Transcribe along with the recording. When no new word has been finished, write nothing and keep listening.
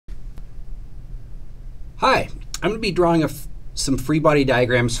Hi, I'm going to be drawing some free body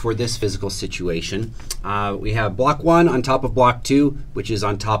diagrams for this physical situation. We have block 1 on top of block 2, which is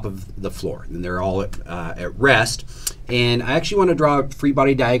on top of the floor, and they're all at rest. And I actually want to draw a free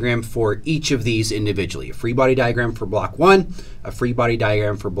body diagram for each of these individually. A free body diagram for block 1, a free body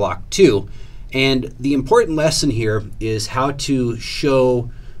diagram for block 2. And the important lesson here is how to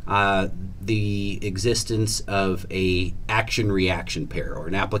show the existence of a action-reaction pair, or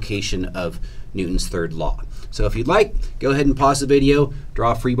an application of Newton's third law. So if you'd like, go ahead and pause the video,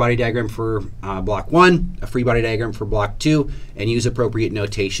 draw a free body diagram for block 1, a free body diagram for block 2, and use appropriate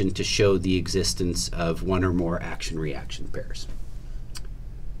notation to show the existence of one or more action-reaction pairs.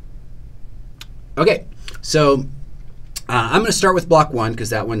 Okay, so I'm going to start with block 1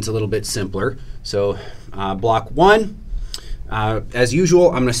 because that one's a little bit simpler. So block 1, as usual,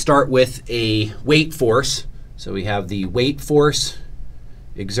 I'm going to start with a weight force. So we have the weight force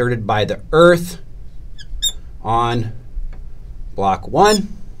exerted by the earth on block 1.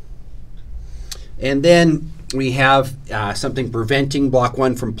 And then we have something preventing block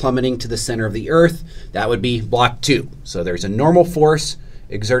 1 from plummeting to the center of the earth. That would be block 2. So there's a normal force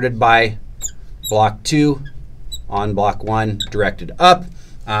exerted by block 2 on block 1 directed up,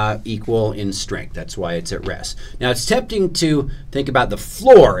 equal in strength. That's why it's at rest. Now it's tempting to think about the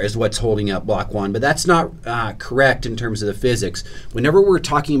floor as what's holding up block 1, but that's not correct in terms of the physics. Whenever we're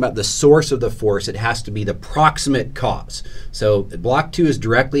talking about the source of the force, it has to be the proximate cause. So block 2 is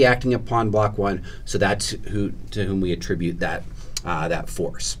directly acting upon block 1, so that's to whom we attribute that, that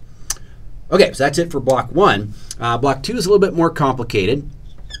force. Okay, so that's it for block 1. Block 2 is a little bit more complicated.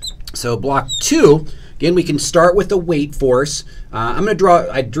 So block 2, again, we can start with the weight force.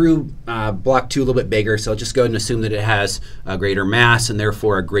 I drew block 2 a little bit bigger, so I'll just go ahead and assume that it has a greater mass and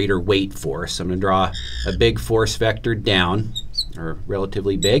therefore a greater weight force. So I'm going to draw a big force vector down, or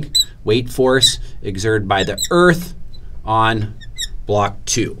relatively big. Weight force exerted by the earth on block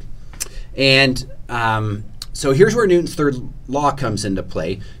 2. And so here's where Newton's third law comes into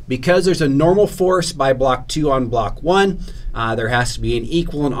play. Because there's a normal force by block 2 on block 1, there has to be an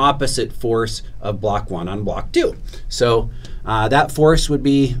equal and opposite force of block 1 on block 2. So that force would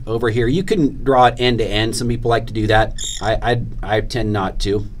be over here. You can draw it end to end. Some people like to do that. I tend not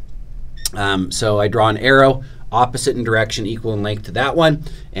to. So I draw an arrow opposite in direction, equal in length to that one,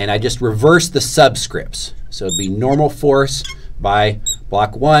 and I just reverse the subscripts. So it'd be normal force by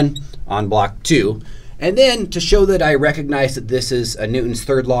block 1 on block 2. And then to show that I recognize that this is a Newton's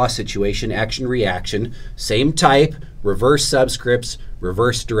third law situation, action-reaction, same type, reverse subscripts,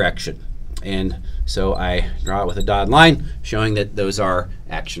 reverse direction. And so I draw it with a dotted line, showing that those are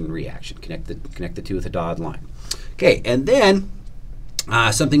action-reaction. Connect the two with a dotted line. Okay, and then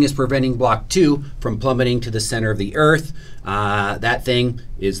something is preventing block 2 from plummeting to the center of the earth. That thing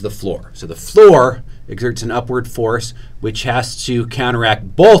is the floor. So the floor exerts an upward force which has to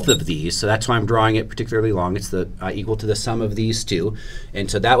counteract both of these. So that's why I'm drawing it particularly long. It's the equal to the sum of these two.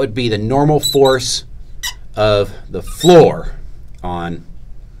 And so that would be the normal force of the floor on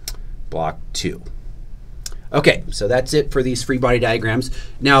block 2. Okay, so that's it for these free body diagrams.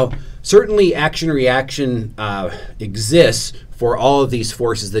 Now, certainly action-reaction exists for all of these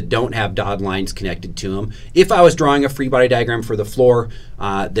forces that don't have dotted lines connected to them. If I was drawing a free body diagram for the floor,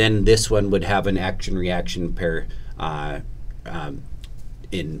 then this one would have an action-reaction pair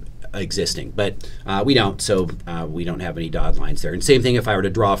in existing, but we don't, so we don't have any dotted lines there. And same thing if I were to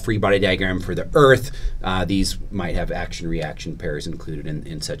draw a free body diagram for the earth, these might have action-reaction pairs included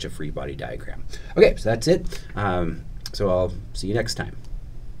in such a free body diagram. Okay, so that's it. So I'll see you next time.